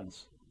outstanding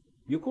balance.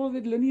 You call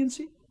that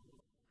leniency?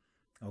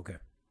 Okay.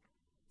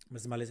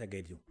 Mr. Maletzky, I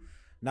get you.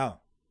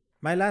 Now,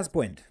 my last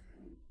point.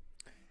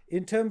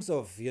 In terms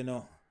of,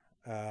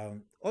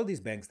 all these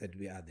banks that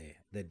we are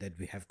there, that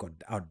we have got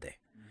out there.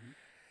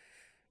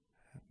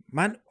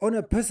 Man, on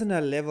a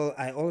personal level,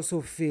 I also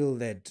feel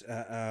that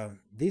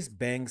these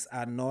banks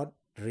are not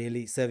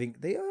really serving.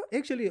 They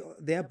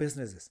are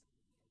businesses.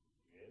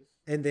 Yes.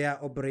 And they are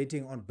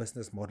operating on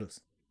business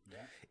models.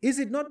 Yeah. Is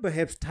it not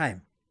perhaps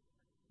time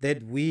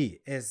that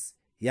we, as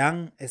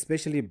young,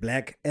 especially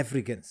black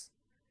Africans,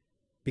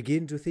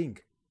 begin to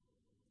think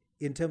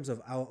in terms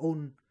of our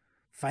own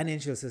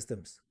financial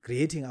systems,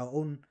 creating our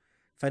own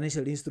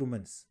financial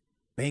instruments,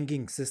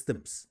 banking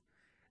systems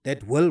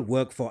that will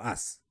work for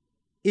us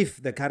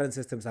if the current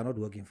systems are not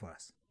working for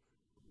us?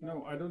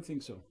 No, I don't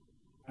think so.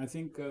 I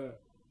think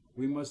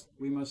we must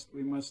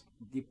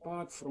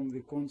depart from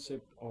the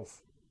concept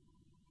of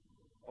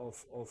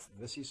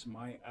this is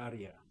my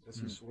area,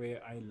 this is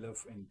where I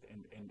live, and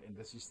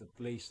this is the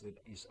place that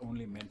is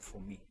only meant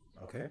for me.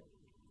 Okay.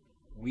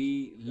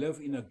 We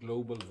live in a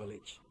global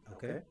village.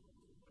 Okay.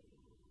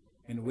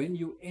 And when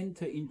you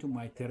enter into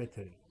my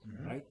territory,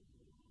 right,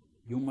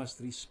 you must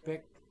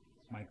respect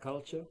my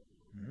culture,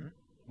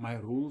 my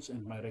rules,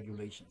 and my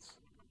regulations.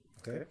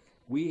 Okay.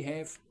 We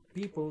have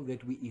people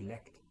that we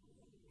elect.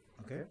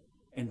 Okay.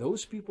 And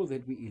those people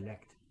that we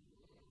elect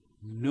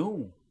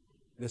know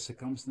the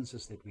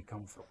circumstances that we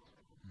come from.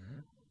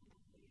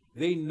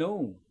 They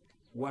know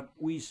what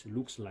UIS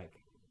looks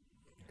like.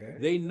 Okay.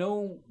 They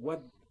know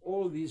what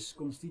all these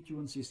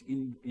constituencies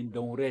in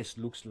Donres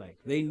looks like.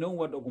 They know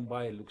what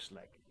Ogumbaya looks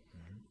like.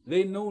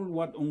 They know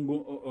what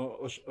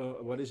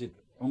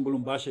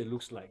Ongolumbashe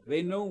looks like.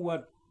 They know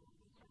what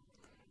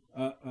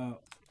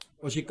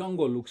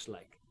Oshikango looks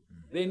like.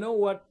 They know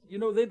what, they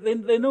know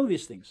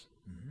these things.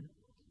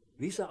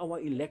 These are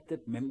our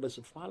elected members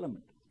of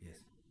parliament.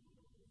 Yes.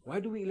 Why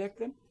do we elect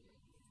them?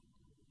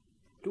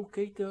 To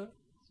cater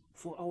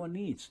for our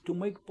needs, to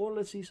make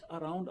policies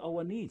around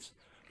our needs,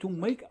 to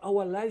make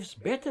our lives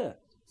better.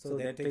 So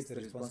that takes the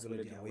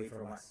responsibility away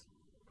from us.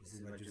 This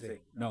is what you say.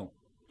 No.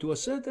 To a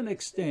certain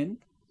extent,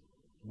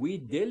 we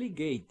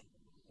delegate,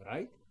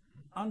 right,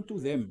 unto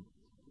them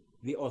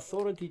the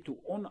authority to,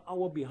 on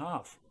our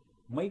behalf,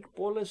 make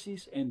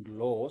policies and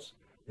laws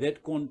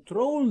that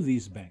control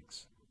these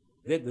banks,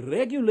 that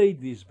regulate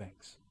these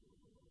banks.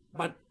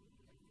 But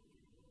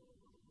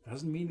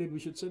doesn't mean that we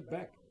should sit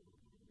back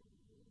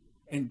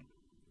and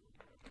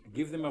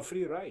give them a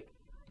free ride.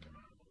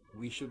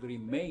 We should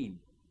remain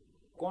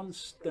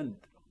constant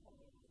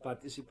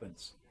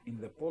participants in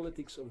the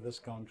politics of this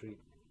country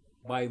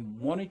by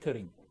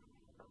monitoring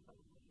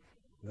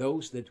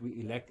those that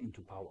we elect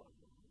into power.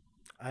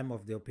 I'm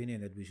of the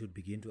opinion that we should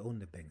begin to own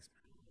the banks.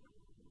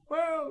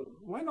 Well,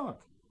 why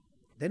not?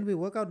 Then we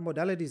work out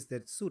modalities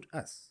that suit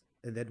us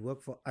and that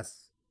work for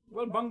us.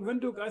 Well, Bank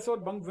Windhoek, I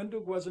thought Bank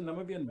Windhoek was a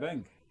Namibian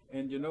bank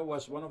and,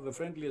 was one of the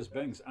friendliest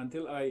banks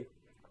until I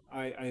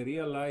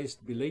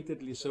realized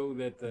belatedly so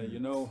that,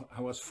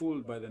 I was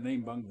fooled by the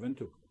name Bank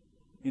Windhoek.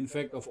 In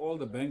fact, of all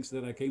the banks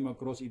that I came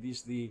across, it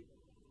is the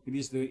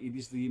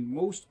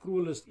most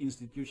cruelest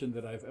institution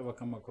that I've ever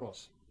come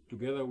across,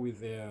 together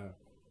with their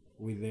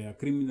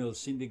criminal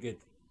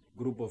syndicate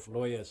group of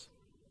lawyers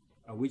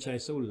which I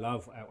so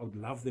love. I would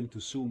love them to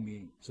sue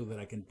me so that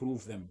I can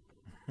prove them,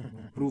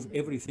 prove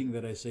everything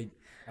that I said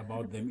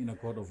about them in a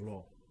court of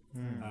law.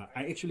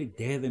 I actually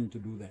dare them to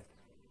do that,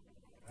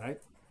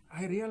 right?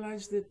 I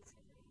realized that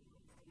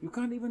you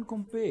can't even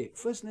compare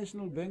First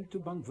National Bank to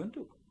Bank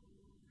Windhoek.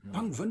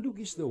 Bank Windhoek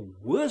is the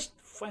worst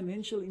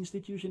financial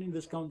institution in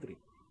this country.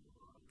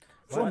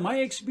 From my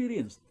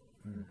experience,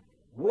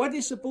 what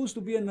is supposed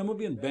to be a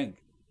Namibian bank,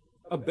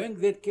 a bank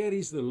that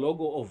carries the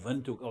logo of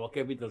Windhoek, our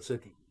capital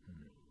city,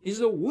 is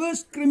the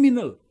worst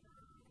criminal.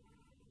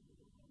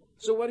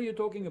 So what are you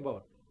talking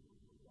about?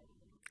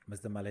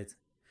 Mr. Mallet,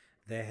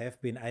 there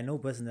have been, I know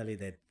personally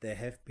that there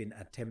have been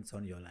attempts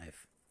on your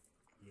life.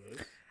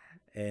 Yes.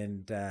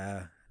 And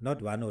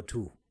not one or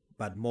two,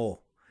 but more.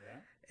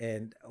 Yeah.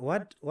 And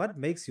what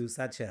makes you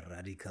such a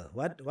radical?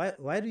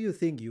 Why do you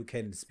think you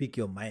can speak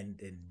your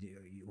mind and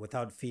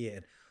without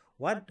fear?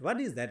 What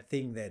is that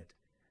thing that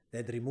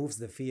removes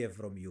the fear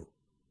from you?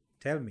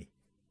 Tell me.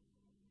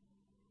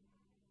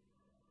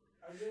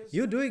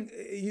 You're doing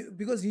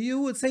because you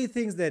would say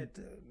things that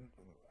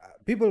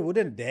people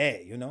wouldn't dare,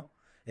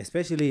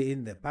 especially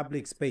in the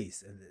public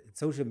space,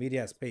 social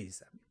media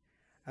space.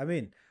 I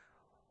mean,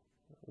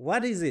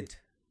 what is it?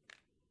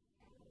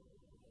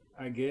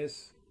 I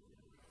guess.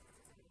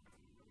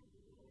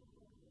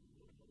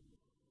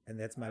 And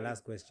that's my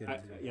last question.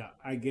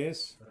 I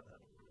guess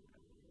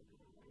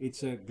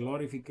it's a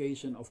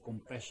glorification of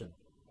compassion.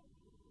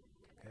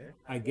 Okay.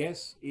 I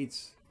guess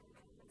it's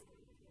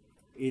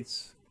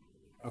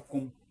a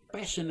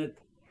compassionate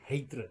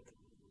hatred.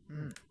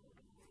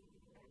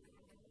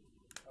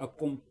 A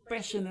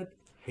compassionate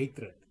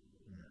hatred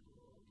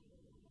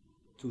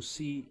to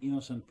see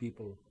innocent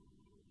people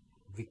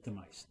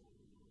victimized.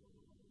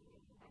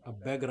 A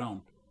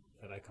background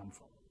that I come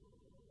from.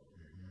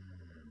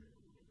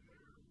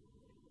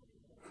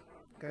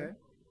 Okay.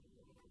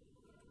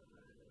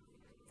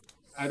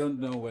 I don't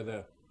know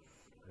whether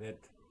that...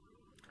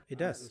 It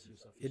does.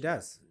 It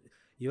does.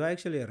 You are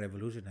actually a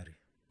revolutionary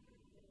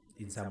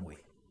in some way.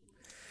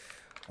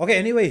 Okay,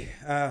 anyway,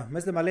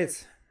 Mr.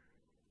 Mallet,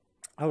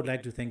 I would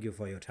like to thank you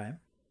for your time.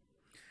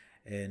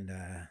 And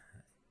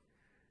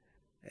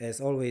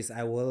as always,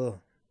 I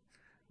will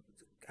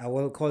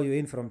call you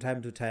in from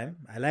time to time.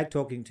 I like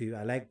talking to you.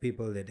 I like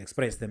people that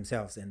express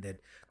themselves and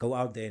that go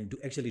out there and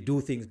actually do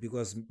things,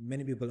 because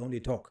many people only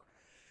talk.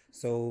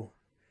 So,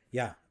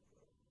 yeah,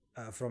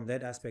 from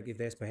that aspect, if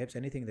there's perhaps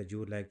anything that you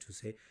would like to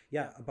say,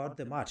 about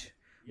the march,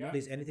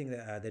 please, anything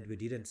that we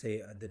didn't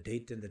say, the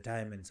date and the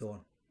time and so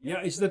on. Yeah,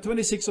 it's the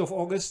 26th of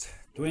August,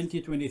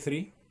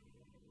 2023.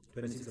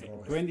 26th of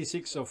August.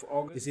 26th of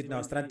August. Is it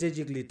now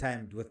strategically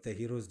timed with the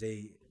Heroes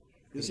Day?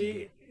 You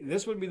see,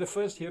 this will be the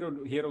first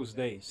Heroes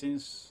Day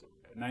since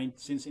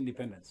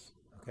independence.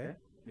 Okay.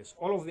 Yes,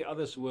 all of the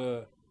others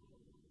were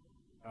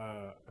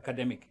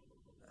academic.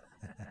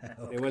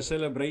 They were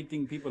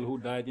celebrating people who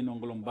died in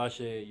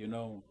Ongolombashe,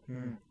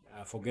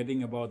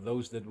 forgetting about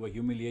those that were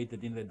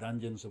humiliated in the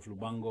dungeons of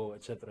Lubango,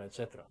 etc.,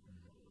 etc.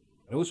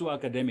 Those were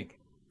academic.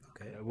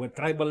 Okay. Were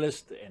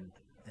tribalist, and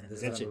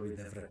this that's one it. will be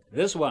different.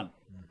 This one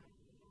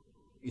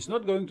is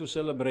not going to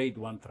celebrate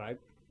one tribe.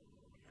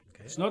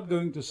 Okay. It's not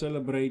going to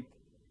celebrate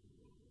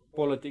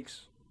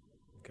politics.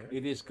 Okay.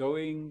 It is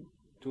going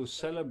to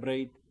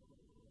celebrate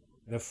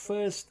the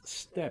first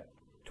step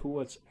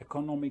towards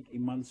economic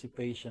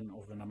emancipation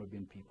of the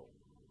Namibian people.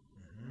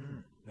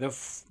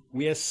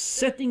 We are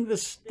setting the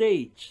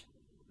stage,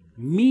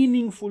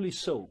 meaningfully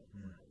so,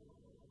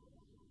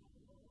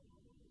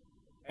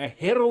 a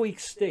heroic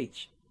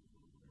stage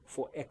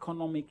for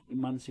economic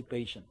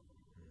emancipation,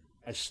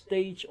 a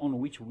stage on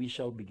which we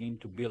shall begin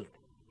to build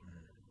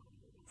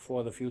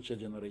for the future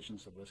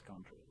generations of this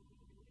country.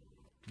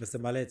 Mr.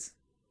 Mallet,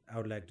 I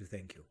would like to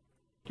thank you.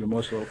 You're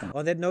most welcome.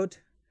 On that note,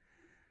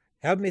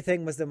 help me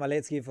thank Mr.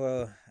 Maletzky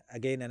for,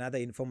 again, another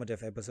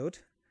informative episode.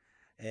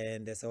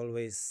 And as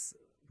always,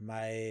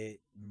 my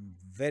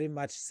very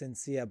much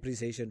sincere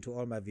appreciation to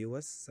all my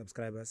viewers,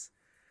 subscribers.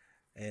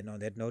 And on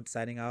that note,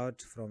 signing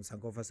out from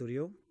Sankofa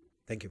Studio.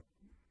 Thank you.